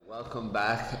Welcome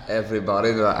back,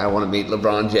 everybody, to I Want to Meet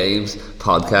LeBron James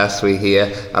podcast. We're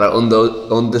here at an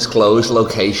undisclosed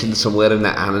location somewhere in the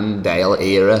Annandale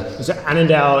era. It's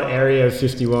Annandale Area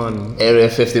 51. Area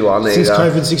 51, there Since you go.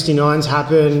 COVID-69's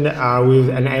happened,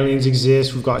 and aliens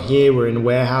exist, we've got here, we're in a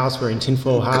warehouse, we're in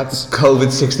tinfoil hats.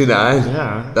 COVID-69?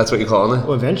 Yeah. That's what you're calling it?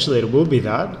 Well, eventually it will be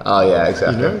that. Oh, yeah,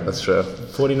 exactly. You know? That's true.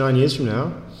 49 years from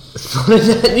now.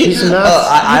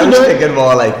 I was thinking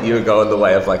more like you were going the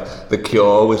way of like The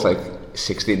Cure was like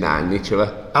 69 each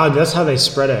other. Oh, that's how they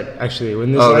spread it, actually.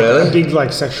 When there's really? a big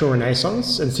like sexual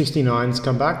renaissance and 69's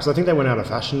come back, because I think they went out of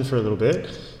fashion for a little bit.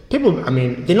 People, I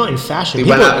mean, they're not in fashion.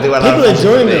 People are doing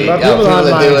them, but people aren't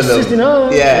like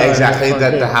 69. Yeah, exactly.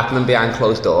 They're happening behind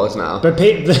closed doors now. But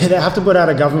they have to put out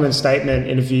a government statement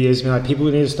in a few years, being like, people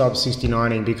need to stop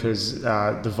 69ing because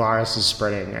the virus is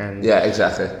spreading. And yeah,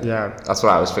 exactly. Yeah, that's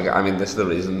what I was thinking. I mean, this is the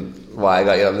reason why I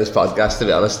got you on this podcast, to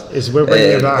be honest. Is we're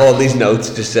bringing it back. All these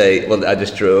notes just say, well, I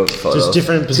just drew a photo. Just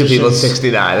different positions. 2 people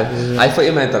 69. Yeah. I thought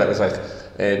you meant that it was like,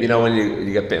 you know, when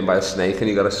you get bitten by a snake and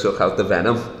you got to suck out the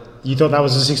venom. You thought that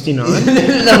was a 69? No,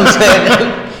 I'm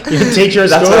saying. Your teacher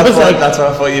at that's school was like... That's what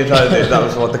I thought you were trying to do. That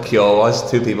was what The Cure was.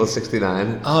 2 people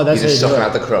 69. Oh, that's you just sucking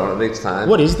out the corona each time.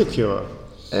 What is The Cure?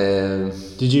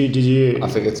 Did you? I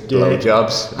think it's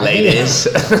blowjobs, ladies.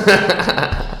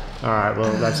 Alright,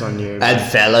 well, that's on you. And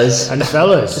fellas.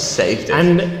 Saved it.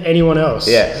 And anyone else.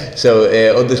 Yeah, so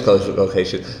undisclosed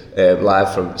location,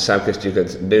 live from Sam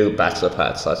Kissajukian's new bachelor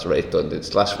pad / Rafe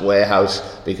Dundon / warehouse,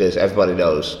 because everybody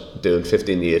knows, doing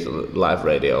 15 years of live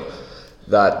radio,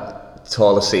 that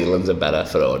taller ceilings are better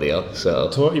for audio. So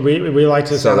we like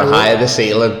to. So the higher the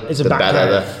ceiling, it's a the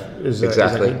better the.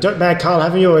 Exactly. Carl,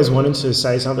 haven't you always wanted to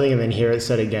say something and then hear it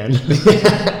said again?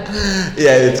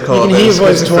 Yeah, it's called. You can hear your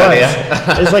voice twice.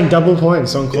 It's like double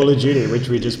points on Call of Duty, which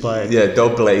we just played. Yeah,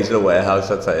 don't blaze in a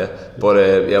warehouse, I tell you. But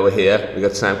yeah, we're here. We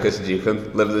got Sam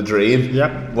Kissajukian, living the dream.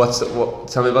 Yep.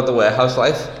 Tell me about the warehouse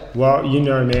life. Well, you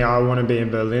know me, I want to be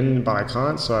in Berlin, but I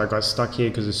can't, so I got stuck here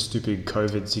because of stupid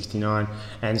COVID-69.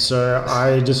 And so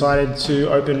I decided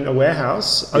to open a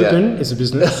warehouse. It's a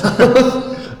business.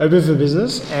 Open for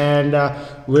business. And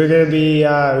we're going to be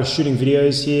shooting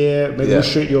videos here. Maybe we'll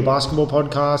shoot your basketball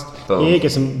podcast here,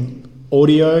 get some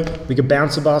audio. We could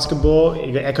bounce a basketball.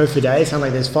 You got Echo for days. Sound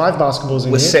like there's 5 basketballs in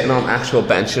here. We're sitting on actual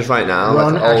benches right now.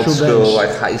 We're like on old school, bench.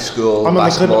 Like high school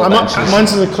basketball benches.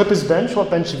 Mine's the Clippers bench. What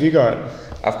bench have you got?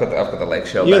 I've got the Lake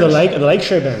Show bench. You're the Lake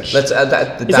Show bench. Is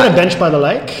that a bench by the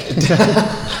lake?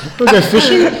 We'll go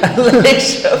fishing? Lake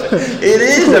Show. It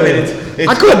is. I mean, it's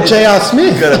I call it J.R.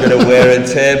 Smith. Got a bit of wear and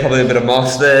tear, probably a bit of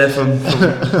moss there from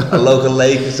a local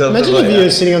lake or something. Imagine if you were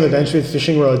sitting on the bench with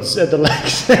fishing rods at the lake,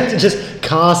 just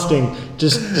casting.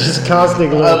 Just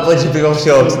casting. A bunch of big old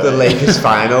shorts at the Lakers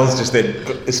finals, just in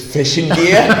this fishing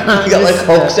gear. You got like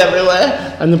hooks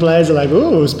everywhere. And the players are like,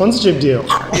 ooh, sponsorship deal.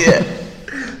 Yeah.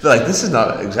 They're like, this is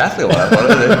not exactly what I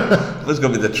wanted. It was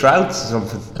going to be the Trouts or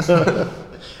something.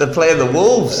 They're playing the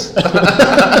Wolves.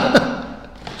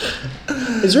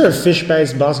 Is there a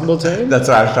fish-based basketball team? That's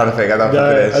what I was trying to think. I don't think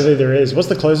it is. I think there is. What's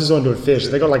the closest one to a fish?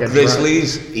 They got like a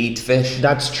Grizzlies eat fish.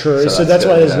 That's true. So that's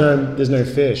why there's no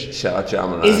fish. Shout out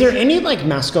John. Is there any like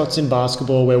mascots in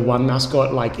basketball where one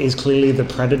mascot like is clearly the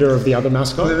predator of the other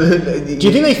mascot? Do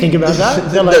you think they think about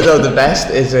that? No, the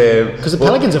best is because the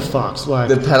Pelicans are fucked. Like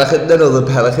the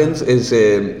Pelicans is.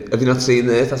 Have you not seen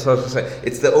this? That's what I was going to say.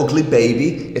 It's the ugly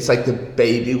baby. It's like the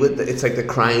baby it's like the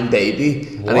crying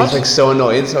baby, and he's like so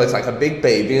annoying. So it's like a big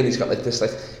baby, and he's got like this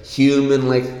like human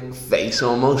like face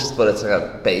almost, but it's like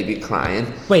a baby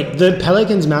crying. Wait, the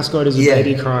Pelicans mascot is a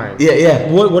baby crying.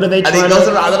 Yeah. What are they trying? And he goes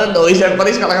around and annoys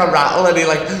everybody. He's got like a rattle, and he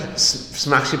like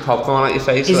smacks your popcorn at your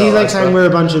face. Is he like saying we're a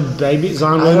bunch of babies?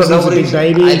 Zion Williamson's a big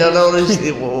baby. I don't know.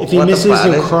 If he misses,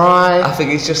 he'll cry. I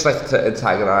think he's just like to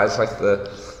antagonize like the.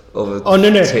 No. The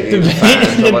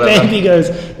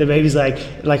baby's like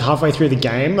halfway through the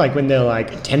game, like when they're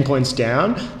like 10 points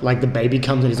down, like the baby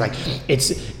comes and he's like,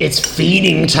 it's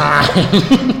feeding time.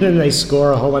 And they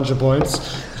score a whole bunch of points.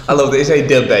 I love that you say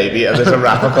the baby, and there's a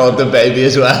rapper called the baby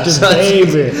as well. The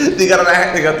baby. They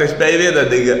got this baby, and then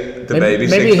they get the baby.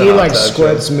 Maybe he like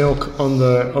squirts milk on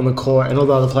the court, and all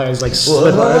the other players like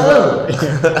slip over,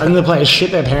 and the players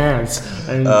shit their pants.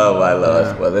 And, oh my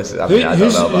lord! Well, this is. I don't know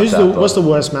about that. What's the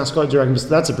worst mascot? Do you reckon?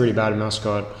 That's a pretty bad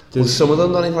mascot. Well, some of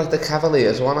them don't even like the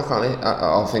Cavaliers one.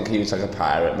 I think he was like a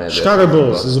pirate. Maybe Chicago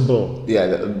Bulls is a bull.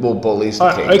 Yeah, bullies.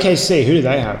 OKC. Who do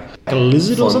they have? Like a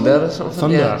lizard or something?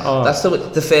 Thunder. Yeah. Oh. That's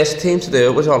the first team to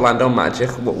do it was Orlando Magic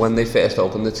when they first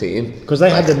opened the team. Because they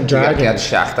had the dragon. They had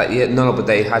Shaq that year. No, but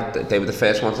they were the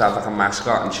first ones to have like a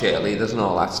mascot and cheerleaders and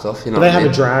all that stuff. You know. But they have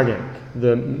a dragon.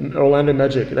 The Orlando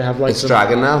Magic. They have like It's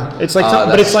Dragon now. It's like,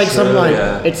 but it's like true, some like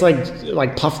yeah. it's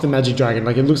like Puff the Magic Dragon.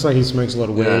 Like it looks like he smokes a lot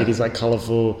of weed. Yeah. He's like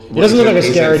colourful. He doesn't look like a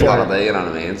scary he's in dragon. Florida, you know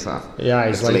what I mean? So Yeah,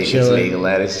 he's like it's chilling. legal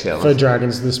there. He's chilling. For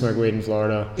dragons to smoke weed in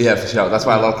Florida. Yeah, for sure. That's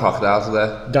why a lot of crocodiles are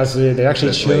there. That's it. They're actually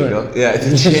It's chilling. legal. Yeah,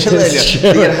 it's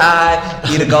chilling. You get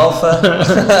high, eat a golfer.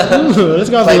 Let's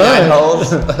go Play play 9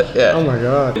 holes. Yeah. Oh my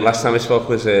god. Last time we spoke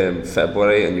was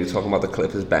February, and you were talking about the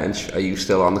Clippers bench. Are you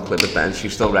still on the Clippers bench? You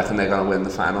still reckon they're going to win the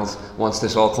finals once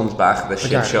this all comes back? The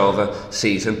shit show of a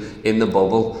season in the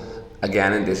bubble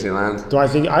again in Disneyland. Do I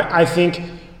think? I think.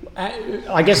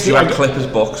 I guess. You had Clippers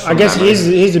books. I guess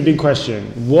here's a big question.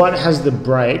 What has the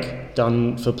break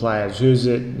done for players? Who's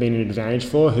it been an advantage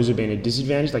for? Who's it been a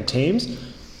disadvantage? Like teams.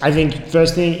 I think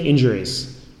first thing,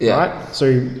 injuries. Yeah. Right.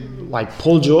 So like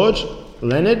Paul George,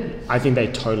 Leonard, I think they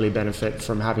totally benefit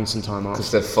from having some time off.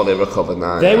 Because they're fully recovered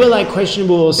now. They were like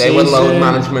questionable. They were load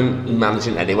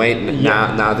managing anyway.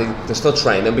 Now they're still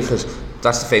training because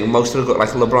that's the thing. Most of the like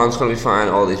LeBron's going to be fine.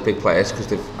 All these big players because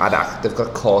they've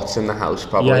got courts in the house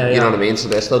probably. You know what I mean. So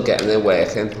they're still getting their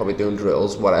work in, probably doing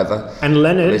drills, whatever. And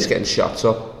Leonard, he's getting shots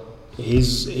up.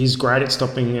 He's great at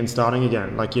stopping and starting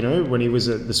again. Like, you know, when he was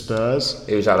at the Spurs,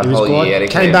 he was out a whole year. He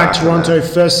came back Toronto,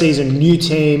 first season, new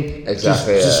team,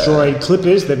 exactly. Destroyed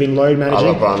Clippers. They've been load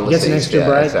managing. LeBron Gets an extra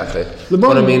break. Exactly.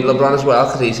 But I mean, LeBron as well,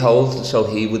 because he's old, so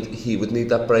he would need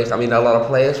that break. I mean, a lot of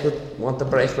players would want the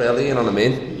break, really. You know what I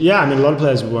mean? Yeah, I mean, a lot of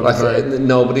players would want the break.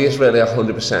 Nobody is really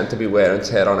 100% to be wear and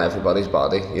tear on everybody's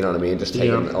body. You know what I mean? Just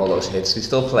taking all those hits. He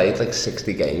still played like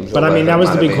 60 games. But I mean, that was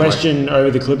the big question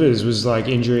over the Clippers was like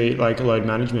injury, like load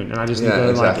management. And I just think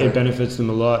that like it benefits them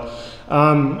a lot.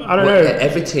 I don't know.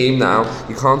 Every team now,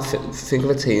 you can't think of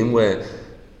a team where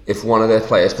if one of their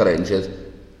players got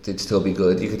injured, they'd still be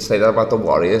good. You could say that about the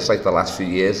Warriors, like the last few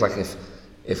years. Like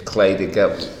if Clay did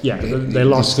get they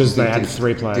lost because they had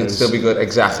 3 players. They'd still be good,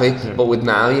 exactly. Yeah. But with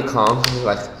now, you can't.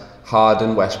 Like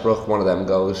Harden, Westbrook, one of them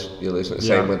goes, you're losing the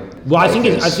same with. Well, I think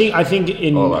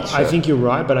you're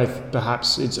right, but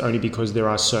perhaps it's only because there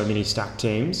are so many stacked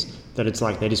teams that it's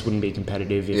like they just wouldn't be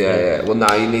competitive. Well,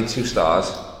 now you need 2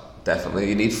 stars. Definitely,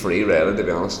 you need 3 really, to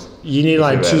be honest. You need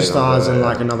like 2 stars and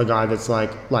like another guy that's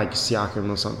like Siakam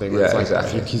or something. Yeah, like,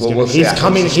 exactly. He's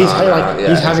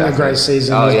having a great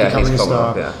season. Oh, he's becoming a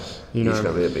star. Yeah. You know, he's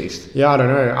going to be a beast. Yeah, I don't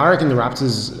know. I reckon the Raptors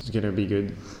is going to be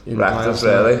good. Raptors,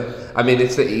 really? I mean,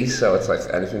 it's the East, so it's like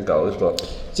anything goes. But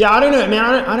yeah, I don't know. I mean,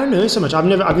 I don't know so much. I've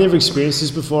never experienced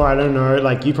this before. I don't know.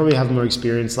 Like, you probably have more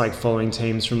experience like following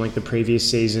teams from like the previous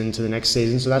season to the next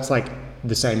season. So that's like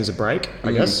the same as a break,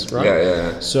 I guess, right?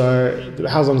 Yeah. So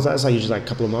how long is that? It's like usually like a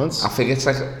couple of months. I think it's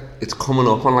like it's coming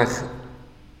up on like.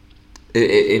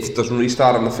 If it doesn't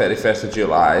restart on the 31st of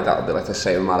July, that'll be like the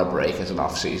same amount of break as an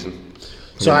off season.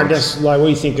 So I guess, like, what do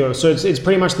you think? So it's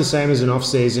pretty much the same as an off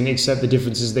season, except the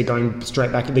difference is they're going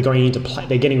straight back. They're going into play.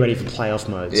 They're getting ready for playoff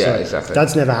mode. Yeah, so exactly.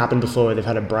 That's never happened before. They've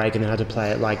had a break and they had to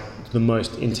play it like the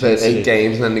most intensity. Play 8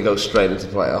 games and then they go straight into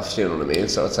playoffs. You know what I mean?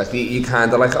 So it's like you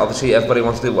kind of like, obviously everybody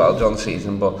wants to do well during the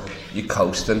season, but you're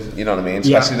coasting. You know what I mean?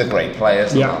 Especially the great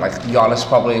players. Yeah. Like Giannis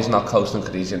probably is not coasting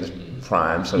because he's in his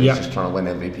prime, so he's just trying to win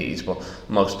MVPs. But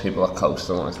most people are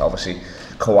coasting. Like obviously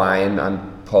Kawhi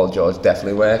and Paul George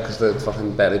definitely were because they're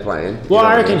fucking barely playing. Well,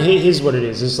 I reckon here's what it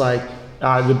is. It's like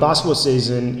the basketball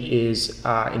season is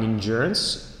an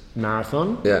endurance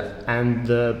marathon. Yeah. And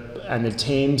the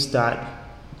teams that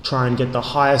try and get the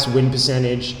highest win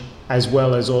percentage as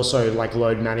well as also like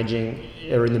load managing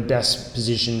are in the best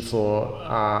position for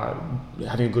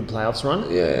having a good playoffs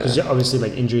run. Yeah. Because obviously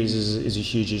like injuries is a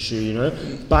huge issue, you know.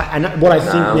 And what I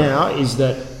think now is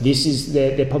that this is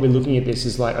they're probably looking at this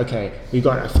as like, okay, we've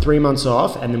got 3 months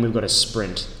off and then we've got a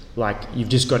sprint. Like you've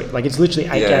just got it. Like it's literally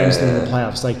 8 games in the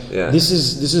playoffs. Like this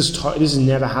has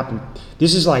never happened.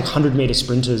 This is like 100-meter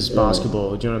sprinters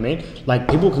basketball. Do you know what I mean? Like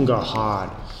people can go hard.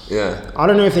 Yeah. I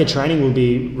don't know if their training will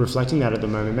be reflecting that at the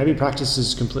moment. Maybe practice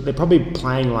is complete. They're probably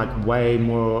playing like way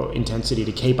more intensity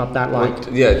to keep up that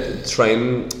like.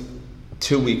 Train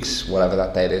 2 weeks, whatever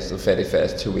that date is, the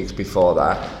 31st, 2 weeks before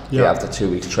that. They have the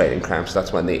 2 weeks training camp. So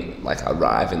that's when they like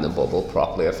arrive in the bubble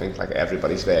properly. I think like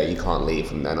everybody's there. You can't leave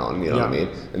from then on. You know what I mean?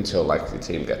 Until like the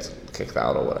team gets kicked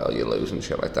out or whatever, you lose and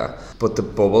shit like that. But the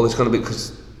bubble is going to be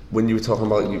because when you were talking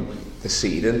about the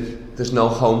seeding. there's no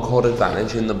home court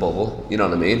advantage in the bubble. You know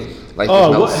what I mean? Like,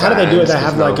 how do they do it? They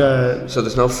have so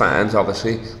there's no fans,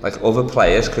 obviously. Like, other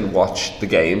players can watch the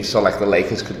game. So like the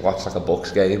Lakers could watch like a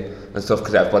Bucks game and stuff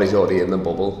because everybody's already in the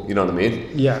bubble. You know what I mean?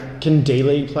 Yeah. Can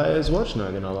D-League players watch?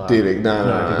 No, they're not allowed. D-League, no,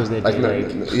 because they're like,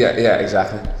 D-League. Yeah,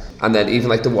 exactly. And then even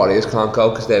like the Warriors can't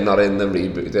go because they're not in the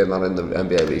reboot. They're not in the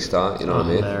NBA restart. You know what I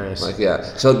mean? Hilarious. Like, yeah.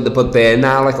 So, but they're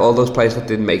now like all those players that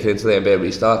didn't make it into the NBA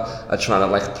restart are trying to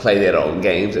like play their own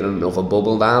games in another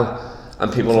bubble now,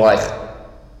 and people are like,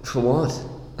 for what?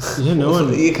 Yeah, no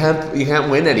one. You can't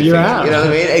win anything. You're out. You know what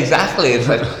I mean? Exactly. It's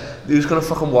like, who's gonna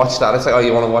fucking watch that? It's like, oh,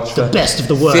 you want to watch the best of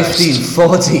the worst. 15,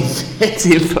 14,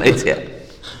 15 plays, yeah.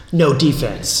 No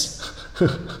defense.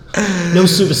 No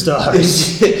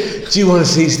superstars. Do you want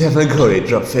to see Stephen Curry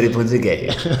drop 30 points a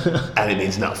game? And it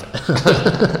means nothing.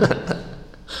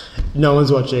 No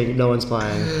one's watching, no one's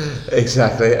playing.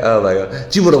 Exactly. Oh my god.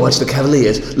 Do you want to watch the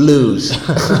Cavaliers lose?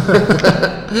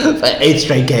 For 8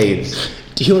 straight games.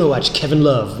 Do you want to watch Kevin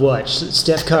Love watch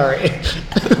Steph Curry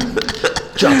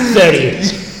drop 30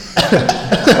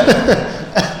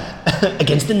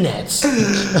 against the Nets?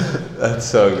 That's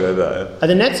so good, man. Are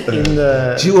the Nets in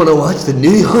the... Do you want to watch the New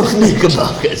York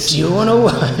Knickerbockers? Do you want to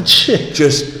watch...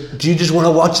 Do you just want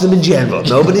to watch them in general?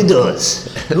 Nobody does.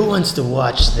 Who wants to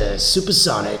watch the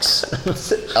Supersonics?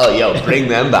 Oh, yo, bring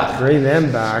them back. Bring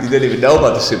them back. You didn't even know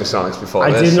about the Supersonics before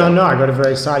I this. did not know. I got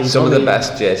very excited. Some of the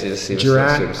best jerseys are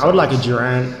Durant. I would like a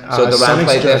Durant. So Durant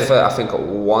played there for, I think,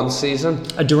 1 season.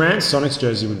 A Durant Sonics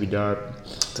jersey would be dope.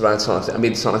 Durant Sonics. I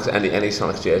mean, Sonics. Any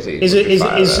Sonics jersey.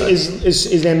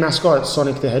 Is their mascot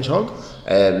Sonic the Hedgehog?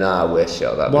 No, I wish.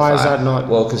 Yeah, that'd Why be is that not?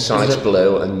 Well, because Sonic's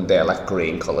blue and they're like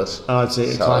green colours. Oh, it's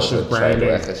a clash of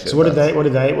branding. So what did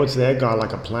they? What's their guy,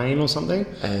 like a plane or something?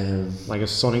 Like a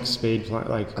Sonic speed plane?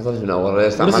 Like I don't even know what it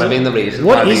is. That might have been the reason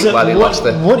why they lost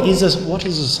it. What is a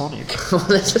Sonic?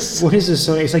 What is a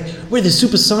Sonic? It's like we're the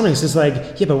Supersonics. It's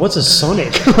like, yeah, but what's a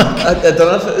Sonic? I don't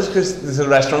know if it was because there's a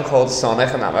restaurant called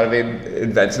Sonic and that might have been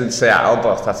invented in Seattle,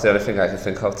 but that's the only thing I can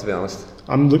think of, to be honest.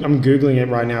 I'm googling it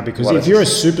right now because if you're a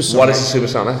supersonic, what is a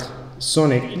supersonic?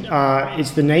 Sonic,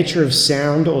 it's the nature of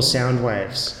sound or sound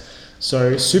waves.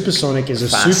 So supersonic is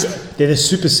they're the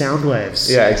super sound waves.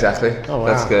 Yeah, exactly. Oh, wow.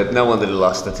 That's good. No wonder they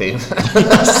lost the team.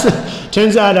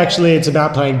 Turns out actually it's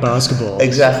about playing basketball.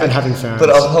 Exactly. And having fans. But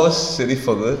also it's silly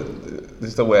fun.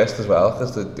 It's the worst as well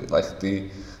because the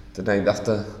named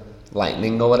after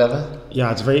lightning or whatever.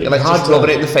 Yeah, it's very hard just rubbing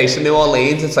it in the face of New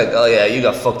Orleans. It's like, oh yeah, you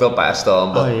got fucked up by a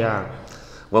storm. But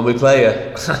when we play you,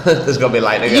 there's gonna be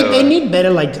lightning. They need better.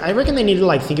 I reckon they need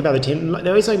to think about the team. They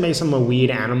always make some weird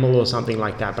animal or something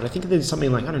like that. But I think there's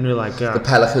something I don't know, the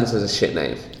Pelicans is a shit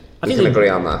name. We can agree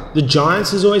on that. The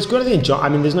Giants is always good. I think.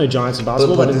 There's no Giants in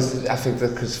basketball. But I think that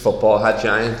because football had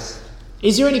Giants.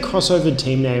 Is there any crossover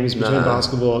team names between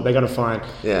basketball? They got to find.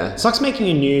 Yeah. Sucks making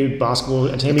a new basketball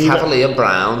team. The Cavalier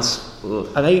Browns. Ugh.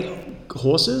 Are they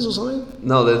horses or something?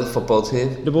 No, they're the football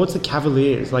team. But what's the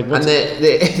Cavaliers? And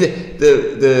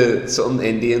the something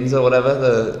Indians or whatever,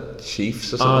 the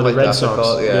Chiefs or something like that. Red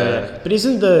Sox. Yeah. But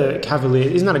isn't the Cavalier?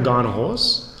 Isn't that a guy on a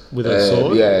horse with a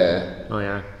sword? Yeah. Oh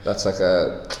yeah. That's like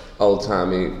a old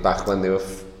timey back when they were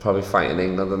probably fighting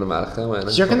England and America.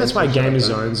 Do you reckon that's why Game of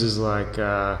Zones is like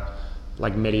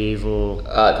medieval?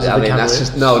 I mean, that's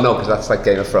just no, because that's like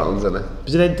Game of Thrones, isn't it?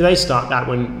 But did they start that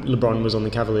when LeBron was on the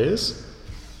Cavaliers?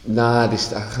 Nah, I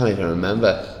can't even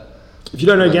remember. If you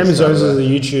don't know, Game of Zones is a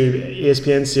YouTube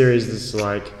ESPN series that's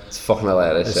it's fucking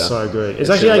hilarious. It's so good. It's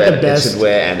actually the best. It should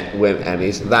win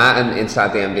Emmys. That and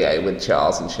Inside the NBA with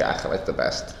Charles and Shaq are the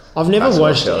best. I've never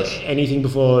watched anything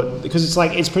before because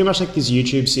it's pretty much like this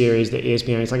YouTube series that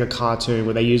ESPN. It's like a cartoon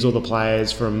where they use all the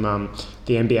players from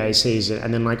the NBA season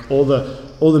and then all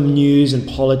the news and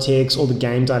politics, all the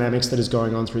game dynamics that is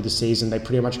going on through the season. They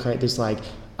pretty much create this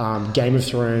Game of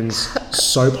Thrones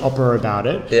soap opera about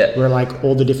it, where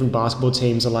all the different basketball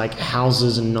teams are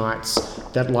houses and knights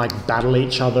that battle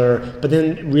each other. But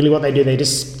then really what they do, they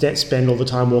just spend all the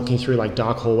time walking through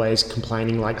dark hallways,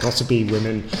 complaining gossipy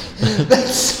women.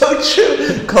 That's so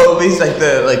true. Kobe's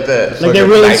they're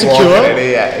really insecure.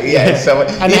 Yeah. So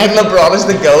and even LeBron is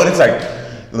the GOAT. It's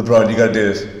LeBron, you gotta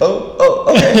do this. Oh,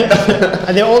 okay.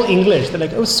 And they're all English. They're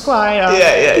oh, Squire,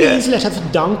 please let us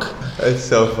dunk. It's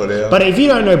so funny. Yeah. But if you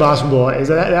don't know basketball,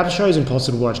 that show is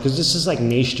impossible to watch because this is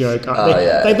niche joke.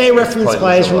 They reference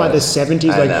players from the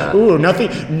 70s,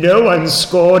 no one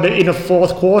scored in a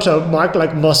fourth quarter,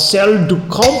 like Marcel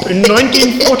Duchamp in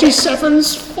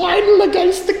 1947's final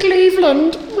against the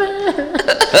Cleveland.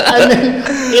 And then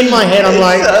in my head, I'm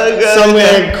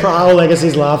somewhere Crowell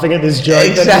Legacy's laughing at this joke.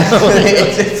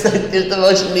 Exactly. It's the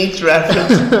most niche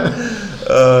reference.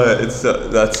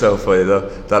 That's so funny though.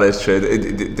 That is true.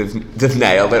 They've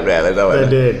nailed it really though. They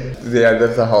did. The end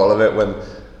of the whole of it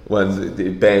when they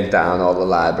burnt down all the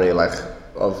library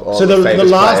of all so the famous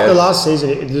players. The last season,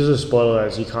 this is a spoiler,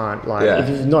 so you can't if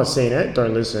you've not seen it,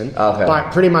 don't listen. Okay.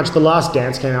 But pretty much the Last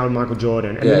Dance came out with Michael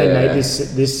Jordan, and then they made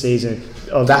this season.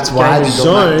 That's why we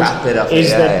don't that bit of it.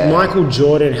 That Michael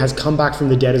Jordan has come back from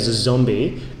the dead as a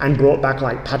zombie and brought back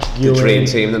like Patrick Ewing. The Dream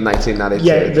Team, the 1992.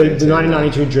 Yeah, the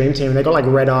 1992 Dream Team. They got like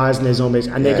red eyes and they're zombies,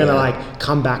 and they're gonna like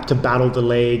come back to battle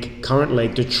the current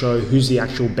league, to show who's the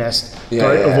actual best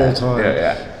GOAT of all time.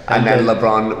 Yeah. And then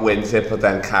LeBron wins it, but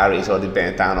then Kyrie's already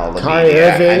burnt down all the Kyrie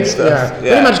Irving and stuff.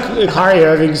 Pretty much Kyrie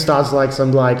Irving starts like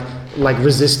some like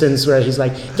resistance where he's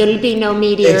like, there'll be no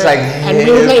media, it's like, and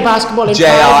we'll play basketball in JR,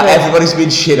 private. Everybody's been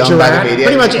shit on by the media.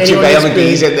 Pretty much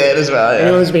McGee's in there as well.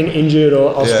 Anyone who's been injured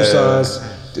or ostracized.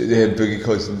 Yeah, Boogie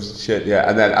Cousins shit,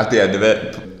 and then at the end of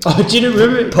it, do you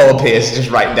remember? Paul Pierce just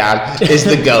writing down, is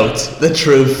the GOAT, the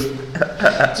truth.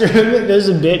 Do you remember there's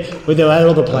a bit where they had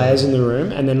all the players in the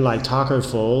room, and then like Taco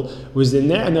Fall was in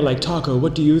there, and they're like, Taco,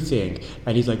 what do you think?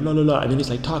 And he's like, la la la, and then he's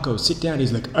like, Taco, sit down.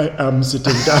 He's like, I am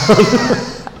sitting down.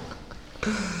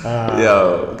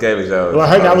 Game is over. Well, I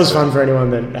hope that was fun for anyone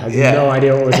that has no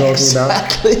idea what we're talking about.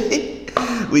 Exactly.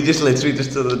 We just literally did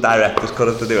the director's cut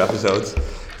of the new episodes.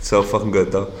 It's so fucking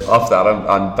good though. Off that,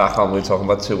 I'm back on. We were talking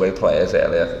about two-way players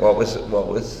earlier. What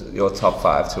was your top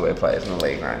 5 two-way players in the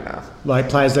league right now? Like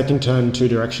players that can turn two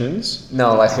directions?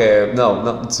 No, not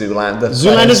Zoolander.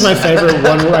 Zoolander's my favourite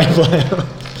one-way player.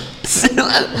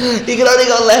 He can only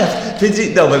go left.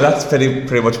 No, but that's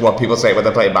pretty much what people say when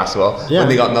they're playing basketball. Yeah. When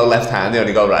they got no left hand, they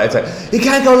only go right. It's like, he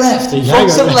can't go left.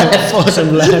 Force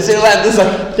him left. Zoolander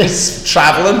like just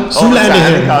travelling all the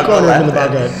time. He can't go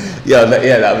left. Yeah,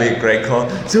 that'd be a great call.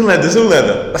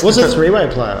 Zoolander. What's a three-way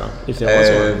player, if there was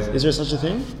one? Is there such a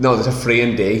thing? No, there's a 3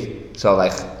 and D. So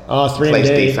like, 3 plays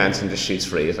and D. defense and just shoots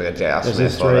frees like a J.R. Smith.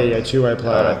 There's a two-way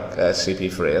player. Or a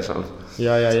CP3 or something.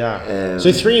 Yeah.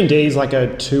 So 3 and D is like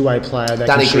a two-way player. That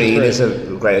Danny can Green shoot is a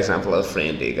great example of a 3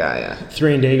 and D guy. Yeah.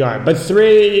 3 and D guy, but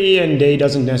 3 and D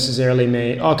doesn't necessarily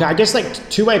mean. Okay, I guess like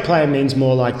two-way player means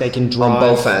more like they can drive on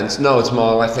both ends. No, it's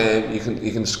more like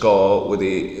you can score with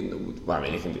the. Well, I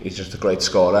mean, he's just a great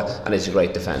scorer and he's a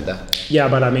great defender. Yeah,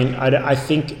 but I mean, I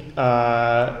think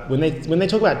when they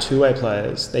talk about two-way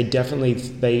players, they definitely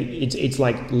it's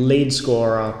like lead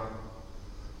scorer,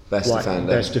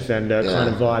 best defender kind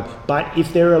of vibe. But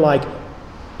if they're like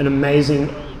an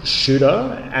amazing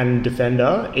shooter and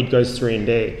defender, it goes 3 and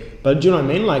D. But do you know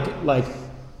what I mean? Like.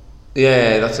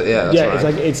 That's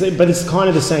right. But it's kind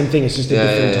of the same thing. It's just a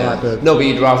different type of. No, but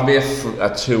you'd rather be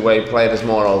a two-way player. There's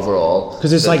more overall.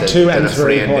 Because it's like 2 and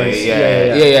 3 points.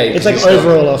 Yeah. It's like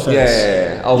overall offense.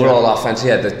 Yeah. Overall offense.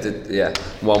 Yeah.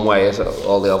 One way is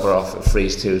all the overall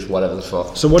frees twos, whatever the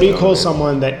fuck. So what do you call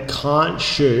someone that can't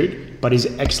shoot but is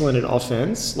excellent at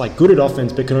offense, like good at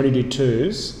offense but can only do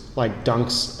twos? Like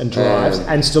dunks and drives,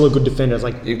 and still a good defender. It's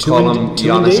like you call him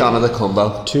Giannis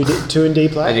Antetokounmpo. 2 and D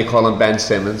player, and you call him Ben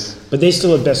Simmons. But they're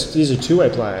still at best. He's a two-way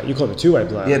player. You call him a two-way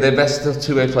player. Yeah, they're best still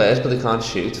two-way players, but they can't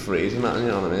shoot frees and that. You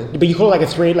know what I mean? But you call it like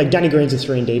a 3, like Danny Green's a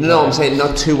 3 and D player. No, I'm saying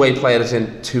not two-way player as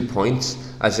in 2 points,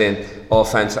 as in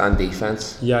offense and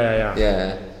defense.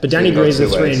 Yeah. But Danny Green's a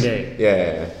 3 and D.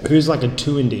 Yeah. Who's like a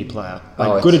 2 and D player,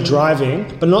 like good at driving,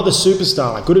 but not the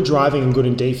superstar. Like good at driving and good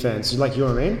in defense. Like, you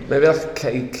know what I mean? Maybe like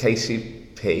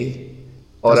KCP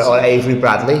or Avery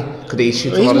Bradley. Could he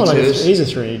shoot a lot of twos? He's a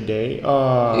 3 and D. He's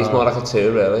more like a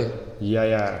 2, really.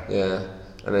 Yeah.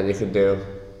 And then you could do.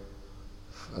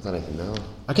 I don't even know.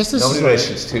 I guess this nobody really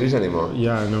shoots twos anymore.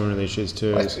 Yeah, no one really shoots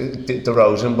twos. Like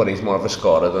DeRozan, but he's more of a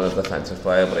scorer than a defensive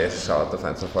player, but he's a solid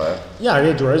defensive player. Yeah,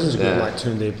 DeRozan's a good like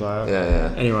 2 and D player.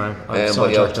 Yeah. Anyway,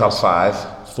 but your top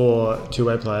 5 for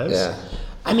two-way players. Yeah.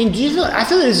 I mean, I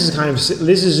feel like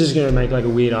this is just going to make like a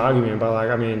weird argument, but like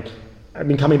I mean,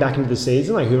 coming back into the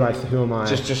season, like who am I?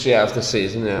 Just of the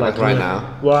season, like right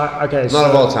now. Well, okay. Not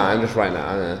of all time, just right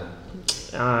now.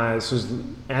 Yeah. This was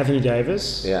Anthony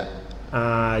Davis. Yeah.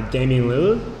 Damian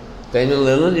Lillard.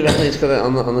 You reckon he's got it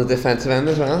on the defensive end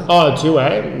as well? Oh,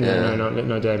 two-way?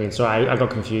 No, Damian. Sorry, I got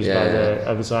confused by the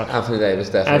other side. Anthony Davis,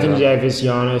 definitely. Anthony Davis,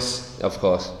 Giannis. Of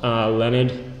course.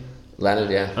 Leonard,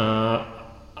 yeah.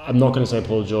 I'm not going to say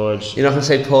Paul George. You're not going to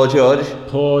say Paul George?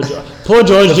 Paul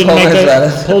George didn't make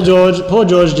the... Paul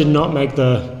George did not make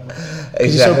the...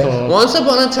 Exactly. Once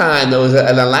upon a time, there was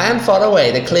in a land far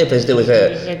away, the Clippers, there was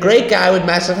a great guy with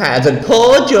massive hands, and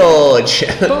Poor George.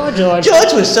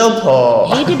 George was so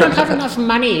poor. He did not have enough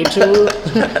money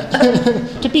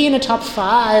to be in a top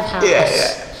 5 house.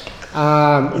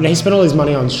 Yeah. He spent all his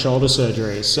money on shoulder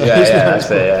surgeries. So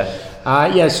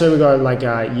So we got like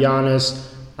Giannis,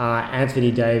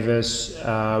 Anthony Davis.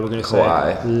 We're going to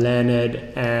say Leonard,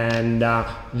 and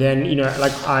then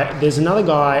there's another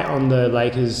guy on the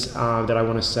Lakers that I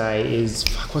want to say is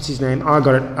what's his name? I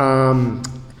got it.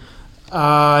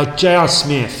 J.R.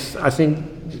 Smith. I think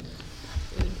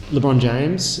LeBron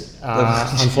James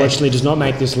unfortunately does not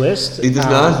make this list. He does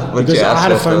not? Because I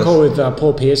had a phone call with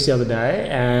Paul Pierce the other day,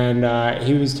 and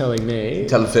he was telling me...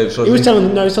 Telling fibs, he was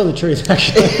telling the truth,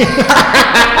 actually.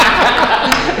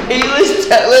 He was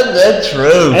telling the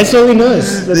truth. That's all he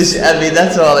knows.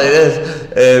 That's all it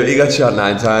is. He got shot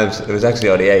 9 times. It was actually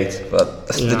only 8, but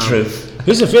that's the truth.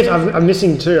 Who's the 5th? I'm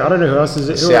missing 2. I don't know who else is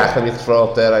it. Siakam, you throw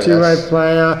up there, I guess. Two-way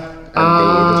player.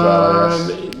 Embiid as well, I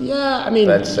guess. Yeah, I mean,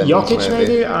 Jokic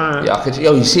maybe. Jokic.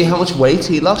 Yo, you see how much weight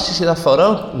he lost? You see that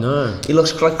photo? No. He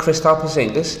looks like Kristaps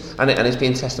Porzingis, and he's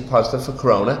being tested positive for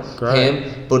corona. Great.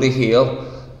 Him, Buddy Hield,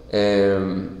 I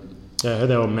heard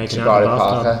they were making out Jabari of the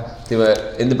bathtub. Parker. They were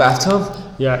in the bathtub?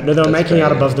 Yeah, no, they were making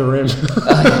out above the rim.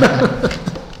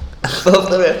 Above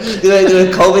the rim. They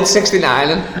were COVID-69.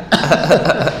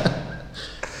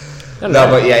 No,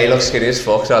 but yeah, he looks skinny as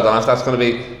fuck, so I don't know if that's going to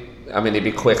be... I mean, he'd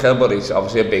be quicker, but he's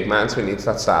obviously a big man, so he needs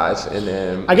that size.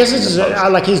 I guess it's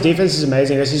like his defense is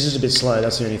amazing. I guess he's just a bit slow.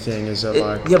 That's the only thing.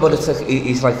 Yeah, but it's like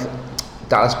he's like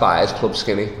Dallas Buyers Club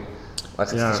skinny.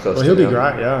 Like well, he'll be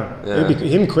great. Yeah.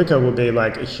 Him quicker would be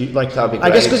like a huge. Like that'd be great.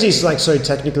 I guess because he's like so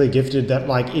technically gifted that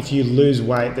like if you lose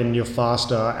weight, then you're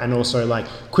faster and also like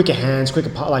quicker hands,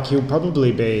 like he'll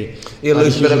probably be. He'll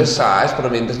lose a bit of his size, but I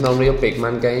mean, there's no real big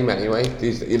man game anyway.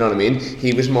 You know what I mean?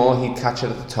 He'd catch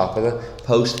it at the top of the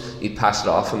post, he'd pass it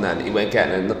off, and then he went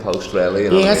getting in the post really.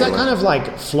 He has that kind of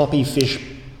like floppy fish.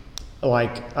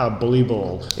 Like a bully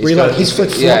ball, where he's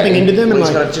flopping into them, and he's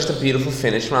got just a beautiful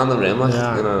finish around the rim, you know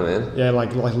what I mean? Yeah,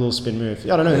 like a little spin move.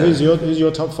 I don't know who's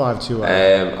your top 5 too. You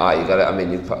got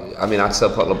it. I mean, I'd still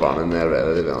put LeBron in there,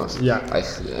 really, to be honest. Yeah. Like,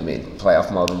 I mean,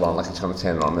 playoff mode LeBron, like he's going to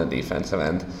turn it on the defensive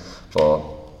end, but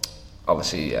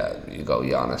obviously, you go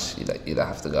Giannis, you'd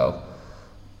have to go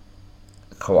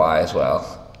Kawhi as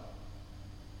well.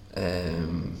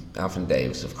 Anthony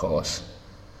Davis, of course.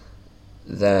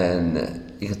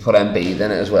 Then you could put Embiid in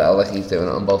it as well, like he's doing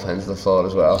it on both ends of the floor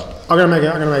as well. I'm gonna make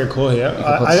a call here. You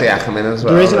could put Siakam in as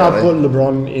well. The reason I put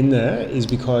LeBron in there is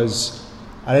because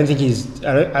I don't think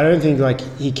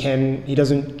he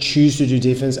doesn't choose to do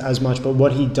defense as much, but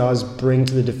what he does bring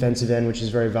to the defensive end, which is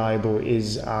very valuable,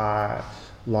 is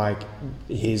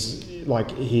he's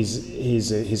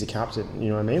a captain. You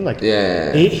know what I mean? Like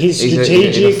he's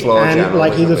strategic and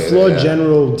like the floor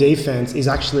general defense is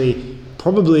actually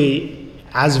probably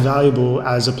as valuable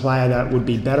as a player that would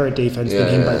be better at defense than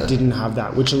him, but didn't have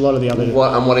that, which a lot of the other...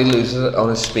 what he loses on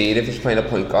his speed, if he's playing a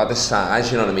point guard, the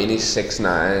size, you know what I mean? He's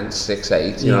 6'9",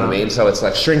 6'8", you know what I mean? So it's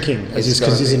like... Shrinking,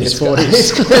 because he's in his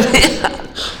 40s.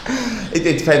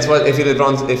 It depends what if he wears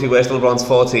the LeBron's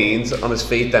 14s on his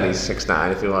feet, then he's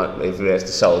 6'9". If he wears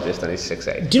the Soldiers, then he's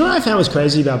 6'8". Do you know what I found was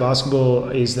crazy about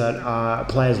basketball is that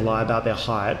players lie about their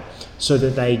height so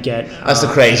that they get. That's the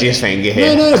craziest thing you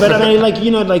hear. No, but I mean,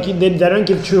 they don't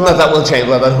give true. No, that will change.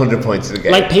 We'll have 100 points in the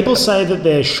game. Like people say that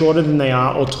they're shorter than they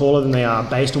are or taller than they are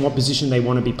based on what position they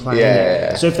want to be playing.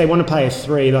 Yeah. So if they want to play a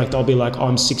 3, like they'll be like,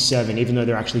 I'm 6'7", even though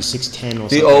they're actually 6'10" or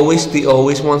something. It always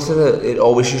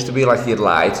used to be like you'd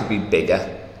lie to be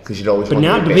bigger. Because you'd always want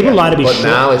to be bigger. People lie to be short. But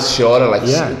now it's shorter. Like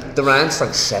Durant's like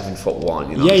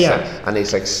 7'1", you know. And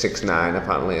he's like 6'9"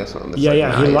 apparently or something.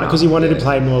 Because he wanted to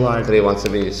play more like. But he wants to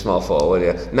be a small forward.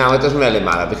 Yeah. Now it doesn't really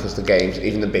matter because the games,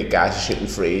 even the big guys are shooting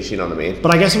threes. You know what I mean?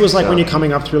 But I guess it was like when you're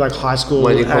coming up through like high school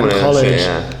and college,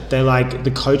 they like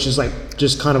the coaches like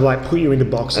just kind of like put you into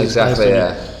boxes. Exactly.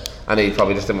 Yeah. And he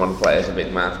probably just didn't want to play as a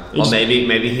big man. Or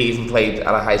maybe he even played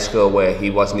at a high school where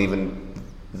he wasn't even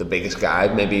the biggest guy.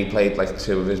 Maybe he played like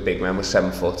 2 of his big men were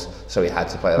 7 foot, so he had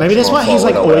to play. Like, maybe that's why he's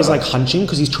like always like hunching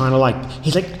because he's trying to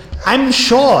he's like I'm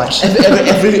short.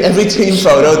 every team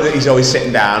photo that he's always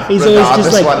sitting down. He's always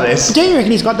just like. What it is. Don't you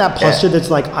reckon he's got that posture that's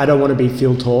like I don't want to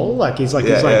feel tall? Like he's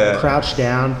crouched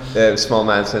down. Yeah, small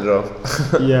man syndrome.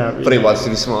 But he wants to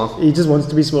be small. He just wants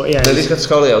to be small. Yeah. Maybe he's got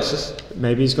scoliosis.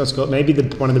 Maybe he's got maybe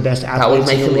one of the best athletes.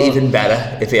 That would make him even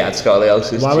better if he had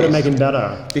scoliosis. Why would it make him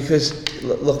better? Because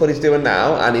look what he's doing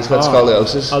now, and he's got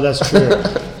scoliosis. Oh, that's true.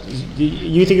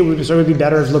 You think it would be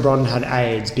better if LeBron had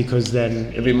AIDS because then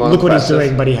it'd be more look impressive. What he's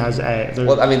doing, but he has AIDS.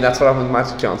 Well, I mean that's what happened with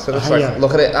Magic Johnson. It's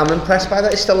look at it. I'm impressed by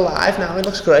that. He's still alive now. He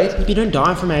looks great. If you don't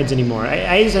die from AIDS anymore,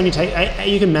 AIDS only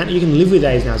you can live with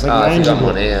AIDS now. It's like if you got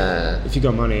money. If you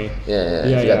got money. Yeah.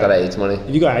 If you got that AIDS money.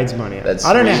 If you got AIDS money. That's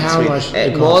I don't know how much.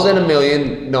 More than $1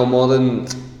 million. No, more than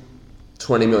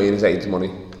 20 million is AIDS money.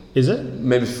 Is it?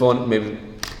 Maybe 4. Maybe.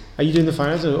 Are you doing the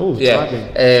finance? Oh, Yeah.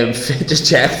 typing. Just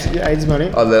checked. Yeah, AIDS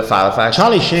money. On the Halifax.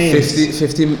 Charlie Sheen.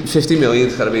 50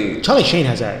 million's got to be... Charlie Sheen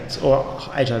has AIDS or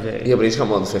HIV. Yeah, but he's got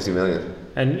more than 50 million.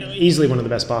 And easily one of the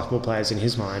best basketball players in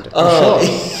his mind. Oh.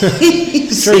 Sure.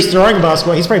 Sure, he's throwing a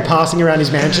basketball. He's probably passing around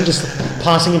his mansion, just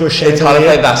passing into a chandelier. It's hard to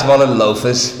play basketball in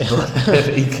loafers.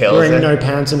 He kills Wearing it. no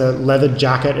pants and a leather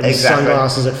jacket and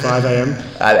sunglasses at 5 a.m.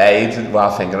 At AIDS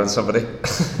while fingering somebody.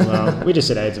 Well, we just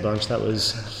said AIDS a bunch. That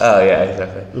was... Oh, yeah,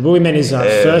 exactly. What we meant is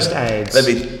first AIDS. Let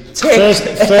me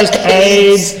First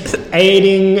AIDS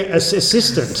aiding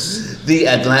assistance. The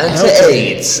Atlanta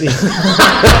AIDS.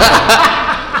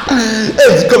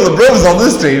 There's a couple of brothers on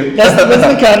this team. That's what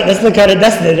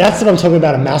I'm talking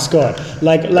about. A mascot,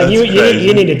 like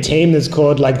you need a team that's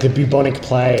called like the bubonic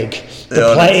plague,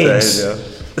 the plagues.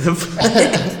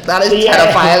 That is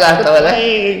terrifying.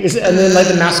 Plagues. And then like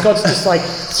the mascot's just like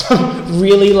some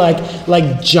really like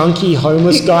junky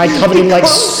homeless guy covered in like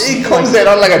he comes in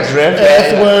on like a drip,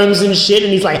 earthworms and shit,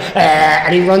 and he's like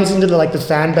and he runs into the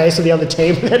fan base of the other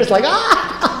team, and it's like I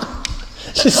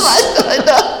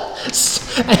know.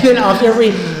 And then after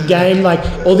every game, like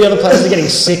all the other players are getting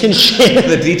sick and shit.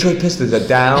 The Detroit Pistons are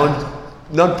down,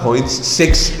 not points,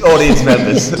 6 audience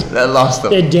members that lost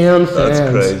them. They're down fans.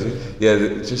 That's crazy. Yeah,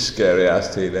 they're just scary ass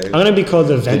teenagers. I'm gonna be called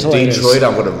the ventilators. Detroit,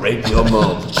 I'm gonna rape your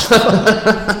mom. Like,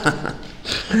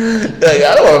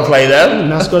 I don't want to play them.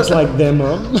 Mascots like their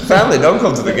mom. Family, don't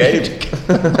come to the game.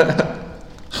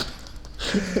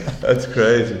 That's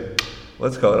crazy.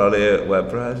 What's going on here? Web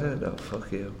browser? No,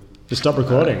 fuck you. Just stop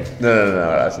recording. No,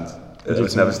 it hasn't. It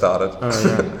was never started. Oh,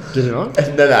 yeah. Did it not?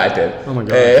 No, I did. Oh my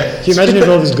god. Can you imagine if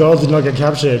all this gold did not get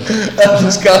captured?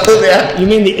 This gold, yeah. You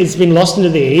mean it's been lost into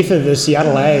the ether, the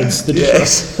Seattle AIDS?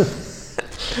 Yes.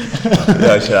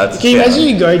 Can you imagine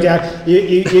you go down,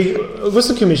 what's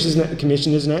the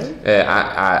commissioner's name?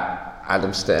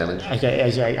 Adam Sterling. Okay,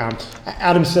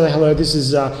 Adam Sterling, hello, this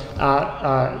is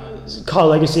Kyle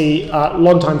Legacy,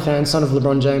 longtime fan, son of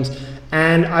LeBron James.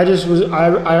 And I was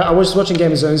watching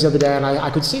Game of Zones the other day, and I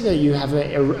could see that you have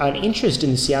an interest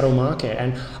in the Seattle market,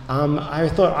 and I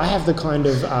thought I have the kind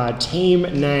of team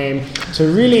name to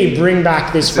really bring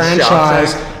back this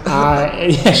franchise.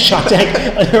 Shark Tank.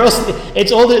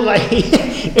 It's all the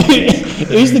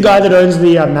who's the guy that owns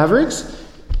the Mavericks?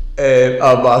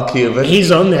 Mark Cuban.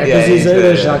 He's on there because he's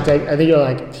on Shark Tank. I think you're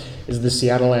like, is the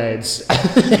Seattle AIDS?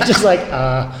 Just like.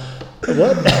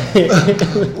 What?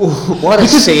 What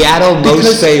is Seattle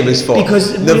most famous for?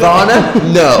 Because Nirvana?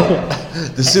 No.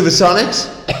 The Supersonics?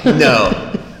 No.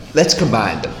 Let's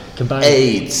combine them.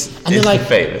 AIDS. And they're like,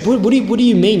 famous. What do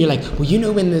you mean? You're like, well, you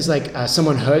know when there's like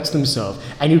someone hurts themselves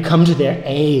and you come to their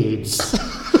AIDS.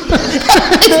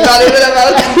 It's not even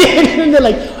about. And they're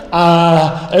like,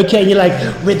 okay. And you're like,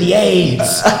 we're the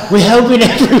AIDS. We're helping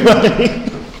everybody.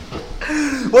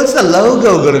 What's the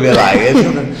logo going to be like?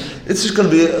 It's just going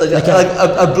to be like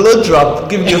a blood drop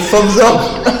giving you a thumbs up.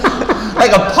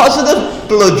 Like a positive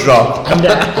blood drop.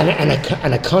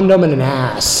 And a condom and an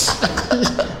ass.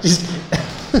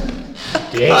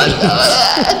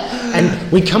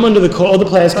 And we come onto the court, all the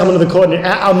players come onto the court, and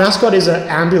our mascot is an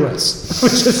ambulance. We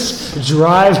just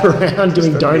drive around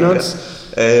doing donuts.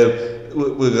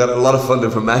 We've got a lot of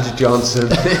funding from Magic Johnson.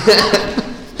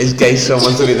 His gay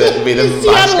someone to be the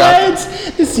mascot.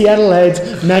 The Seattle AIDS,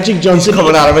 Magic Johnson. He's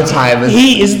coming out of retirement.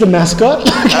 He is the mascot.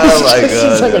 Oh my god!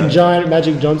 It's like a giant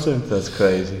Magic Johnson. That's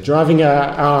crazy. Driving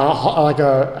a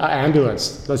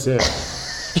ambulance. That's it.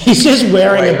 He's just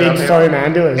wearing a big foam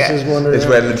ambulance. Yeah. Just wandering He's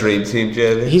wearing the Dream Team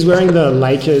jersey. He's wearing the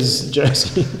Lakers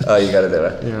jersey. Oh, you got to do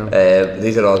it. Yeah.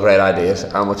 These are all great ideas.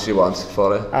 How much do you want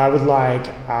for it? I would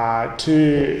like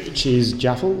 2 cheese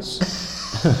jaffles.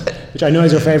 Which I know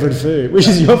is your favourite food. Which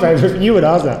is your favourite food. You would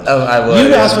ask that. Oh, I would. You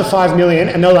would ask for $5 million,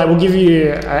 and they're like, "We'll give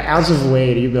you an ounce of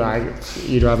weed." You'd be like,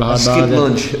 "You drive a hard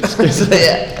bargain." Skip lunch.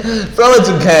 Yeah. Throw in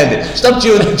some candy. Stop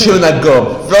chewing that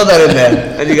gum. Throw that in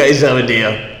there, and you got yourself a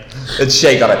deal. Let's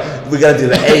shake on it. We gotta do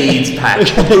the AIDS pack.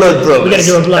 Blood brothers. We gotta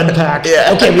do a blood pack.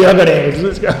 Yeah. Okay, we all got AIDS.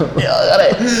 Let's go. Yeah, I got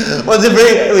it. What's it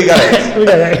bring? We got AIDS. We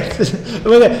got AIDS.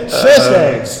 First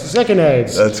AIDS. Second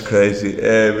AIDS. That's crazy.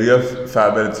 We have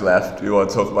 5 minutes left. You want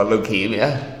to talk about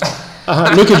leukemia?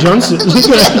 Luka Johnson.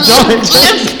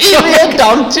 Leukemia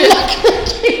Johnson.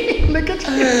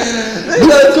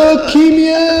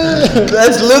 Leukemia.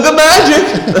 That's Luka Magic.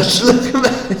 That's Luka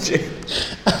Magic.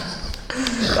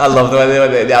 I love the way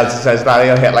the announcer says that.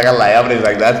 He'll hit like a layup and he's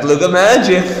like, that's Luka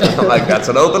Magic. I'm like, that's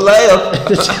an open layup.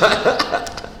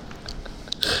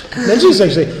 Magic's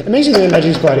actually, it makes you think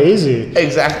Magic's quite easy.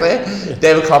 Exactly.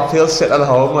 David Copperfield sitting at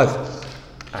home like,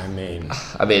 I mean,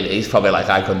 he's probably like,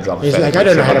 I couldn't drop. He's like, I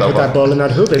don't know how to put that ball in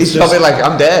that hoop. He's probably like,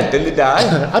 I'm dead. Didn't he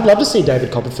die? I'd love to see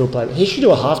David Copperfield play. He should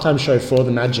do a halftime show for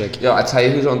the Magic. Yo, I tell you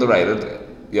who's underrated.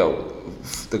 Yo,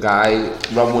 the guy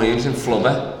Robin Williams in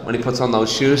Flubber, when he puts on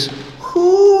those shoes.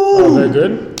 Oh, very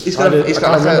good. He's got like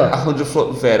a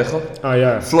 100-foot vertical. Oh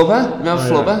yeah. Flubber, remember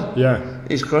Flubber? Yeah.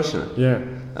 He's crushing it. Yeah.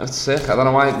 That's sick. I don't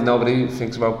know why nobody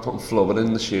thinks about putting Flubber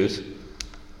in the shoes.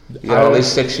 You got all these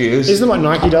sick shoes. Isn't what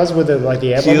Nike does with the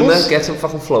air bubbles? Get some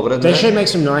fucking Flubber in They there. should make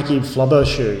some Nike Flubber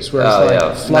shoes where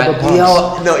it's Flubber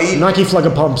pumps. Nike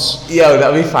Flugger pumps. Yo,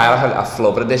 that'd be fire. I had a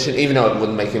Flubber edition, even though it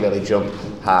wouldn't make you really jump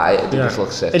high. It just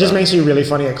looks sick. It just makes you really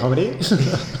funny at comedy.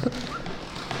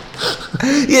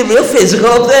 You're real physical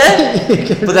up there.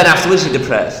 But then afterwards you're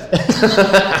depressed.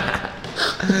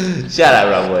 Shout out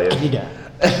Ron Williams.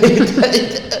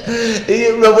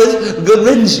 Good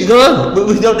riddance, you go on.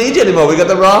 We don't need you anymore. We got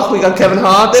The Rock, we got Kevin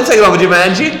Hart. They'll take you on with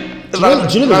Jumanji. Do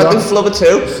you know The Rock? Flubber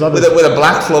too, with a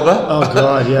black Flubber. Oh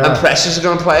god, yeah. And Precious is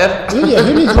going to play it. Who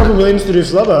needs Robin Williams to do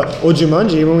Flubber or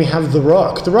Jumanji when we have The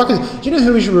Rock? The Rock is. Do you know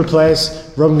who we should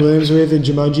replace Robin Williams with in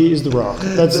Jumanji? Is The Rock.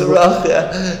 That's The Rock,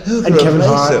 yeah. And Kevin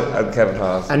Hart. And Kevin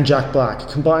Hart. And Jack Black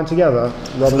combined together.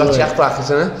 Robin Williams. Jack Black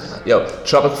is in it. Yo,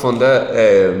 Tropic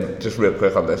Thunder. Just real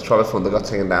quick on this. Tropic Thunder got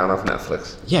taken down off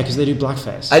Netflix. Yeah, because they do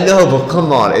blackface. I know, but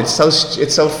come on, it's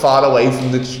so far away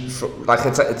from the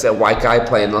it's a white guy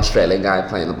playing an Australian guy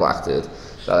playing a black dude.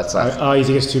 So it's like, you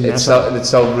think it's too messy?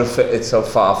 It's so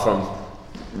far from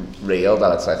real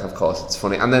that it's like, of course it's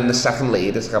funny. And then the second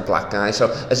lead is like a black guy,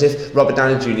 so as if Robert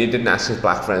Downey Jr. didn't ask his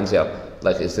black friends,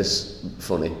 like, is this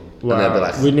funny? Wow. And they'd be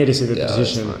like, we need to see the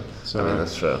position. So, I mean,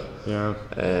 that's true. Yeah.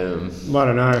 I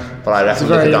don't know. But I reckon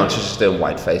Luka Doncic is doing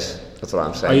whiteface. That's what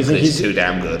I'm saying. You think he's too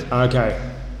damn good. Okay.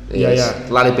 Yeah.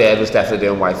 Larry Bird was definitely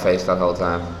doing whiteface that whole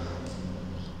time.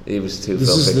 He was too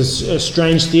filthy. This is this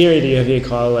strange theory that you have here,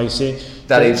 Kyle. Like, see,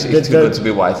 that he's too good to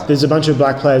be white. There's a bunch of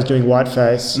black players doing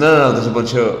whiteface. No, there's a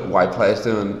bunch of white players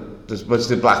doing. There's a bunch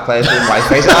of black players doing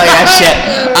whiteface. Oh yeah, shit.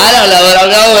 I don't know what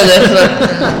I'm going with this,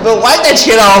 but wipe that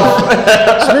shit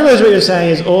off. So pretty much what you're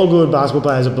saying is all good basketball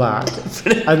players are black,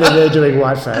 and then they're doing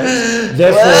whiteface.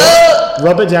 Therefore,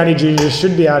 Robert Downey Jr.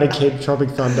 should be able to keep Tropic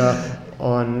Thunder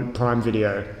on Prime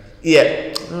Video.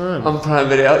 Yeah, on Prime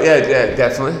Video. Yeah,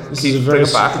 definitely. This is a very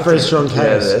strong case.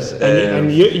 Yeah, it is.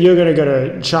 And you're going to go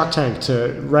to Shark Tank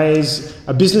to raise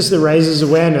a business that raises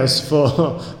awareness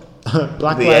for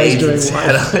black players doing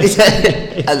whiteface.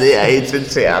 And the AIDS in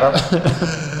Seattle.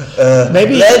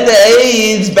 Maybe let the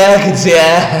AIDS back in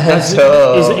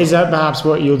Seattle. Is that perhaps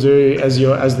what you'll do as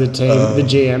the team, the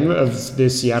GM of the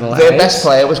Seattle AIDS? Their best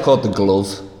player was called the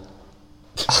Glove.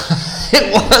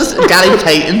 It was Gary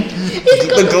Payton.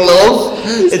 The Glove.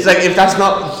 It's like, if that's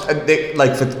not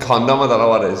like for condom, I don't know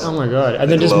what it is. Oh my god!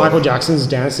 And then just Michael Jackson's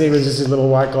dancing with just his little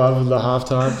white glove at the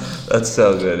halftime. That's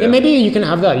so good. Yeah, maybe you can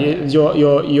have that.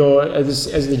 You're as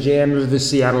the GM of the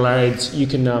Seattle AIDS, you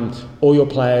can all your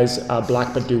players are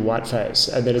black but do whiteface,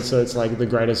 and then it's like the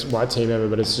greatest white team ever,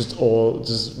 but it's just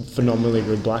phenomenally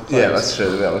good black players. Yeah, that's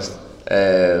true, to be honest.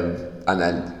 And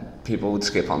then people would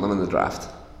skip on them in the draft.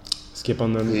 Skip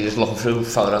on them. You're just looking through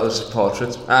photos,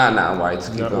 portraits. White. White.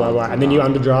 And then you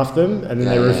underdraft them, and then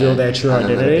they reveal their true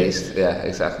identity. Yeah,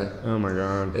 exactly. Oh my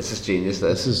god. It's just genius,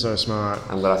 this. This is so smart.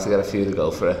 I'm going to have to get a few to go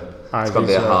for it. It's going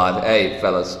to be a hard... Hey,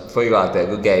 fellas, before you go out there,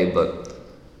 good game, but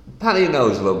pat your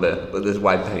nose a little bit with this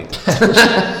white paint.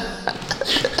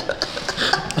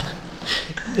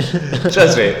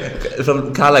 Trust me,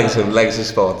 from Carl Legacy, from Legacy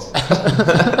Sports.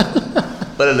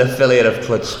 But an affiliate of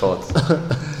Clutch Sports.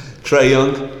 Trey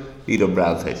Young. He done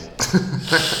brown face.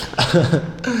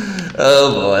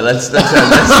 Oh boy, let's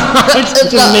it's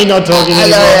just me not talking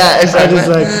anymore. Yeah, exactly.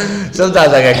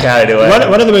 Sometimes I get carried away.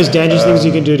 One of the most dangerous things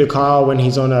you can do to Kyle when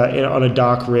he's on a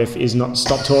dark riff is not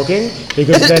stop talking,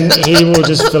 because then he will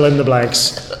just fill in the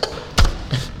blanks.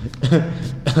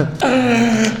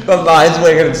 My mind's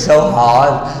working so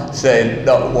hard saying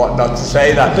what not to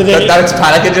say that it's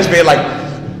panicking, just being like,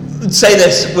 say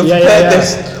this, we've prepared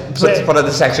this. Put part of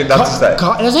the section not to say.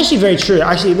 That's actually very true.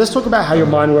 Actually, let's talk about how your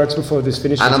mind works before this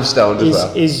finishes. And I'm stoned as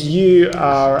well. Is you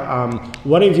are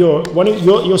one of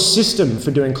your system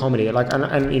for doing comedy, like,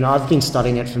 and you know, I've been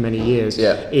studying it for many years.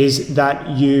 Yeah. Is that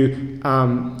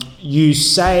you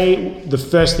say the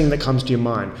first thing that comes to your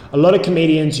mind. A lot of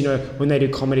comedians, you know, when they do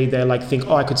comedy, they're like, think,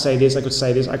 I could say this, I could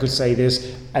say this, I could say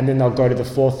this, and then they'll go to the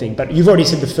fourth thing. But you've already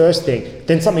said the first thing,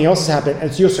 then something else has happened,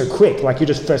 and you're so quick, like you're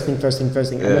just first thing, and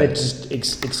then it just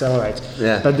accelerates.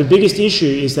 Yeah. But the biggest issue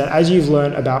is that as you've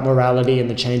learned about morality and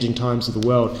the changing times of the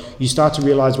world, you start to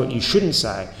realize what you shouldn't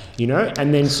say. you know?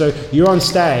 And then so you're on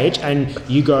stage and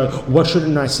you go, what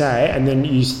shouldn't I say? And then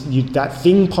you that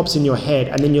thing pops in your head,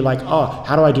 and then you're like, oh,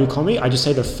 how do I do comedy? I just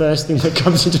say the first thing that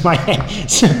comes into my head.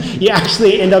 So you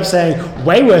actually end up saying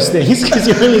way worse things because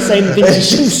you're really saying the things you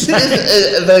shouldn't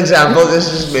say. For example,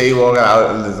 this is me walking out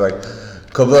and there's like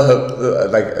a couple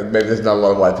of, like, maybe there's not a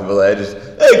lot of white people there, just,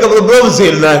 hey, a couple of brothers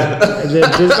here tonight.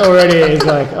 Just already it's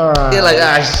like, alright. You're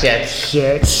like,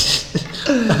 shit.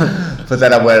 But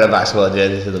then I'm wearing a basketball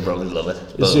jersey, so the brothers love it.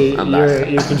 So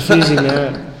you're confusing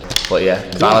that. But yeah,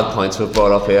 valid points we've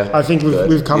brought up here. I think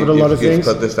we've covered a lot of things.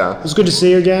 Cut this down. It's good to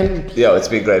see you again. Yeah, it's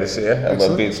been great to see you. And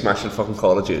we've been smashing fucking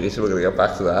Call of Duty, so we're going to get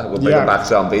back to that. We'll bring back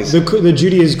zombies. The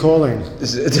duty is calling.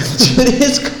 The duty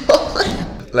is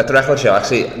calling. Let the record show,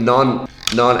 actually,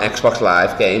 non-Xbox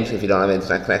Live games, if you don't have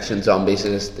internet connection, Zombies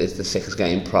is the sickest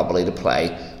game probably to play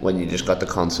when you just got the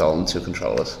console and 2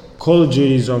 controllers. Call of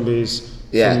Duty Zombies.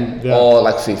 Or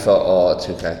like FIFA or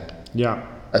 2K. Yeah.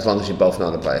 As long as you both know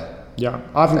how to play. Yeah,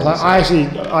 I haven't played.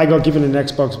 I got given an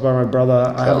Xbox by my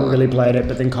brother. I haven't really played it,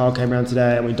 but then Kyle came around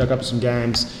today and we dug up some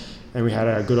games and we had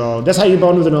a good old. That's how you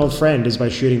bond with an old friend, is by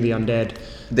shooting the undead.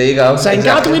 There you go. Saying,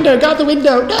 exactly. Guard the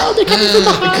window. No, they're coming from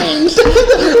behind.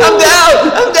 I'm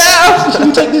down. Can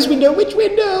you take this window? Which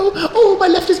window? Oh, my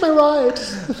left is my right.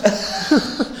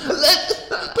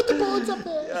 Put the boards up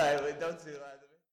there. Alright, don't do that.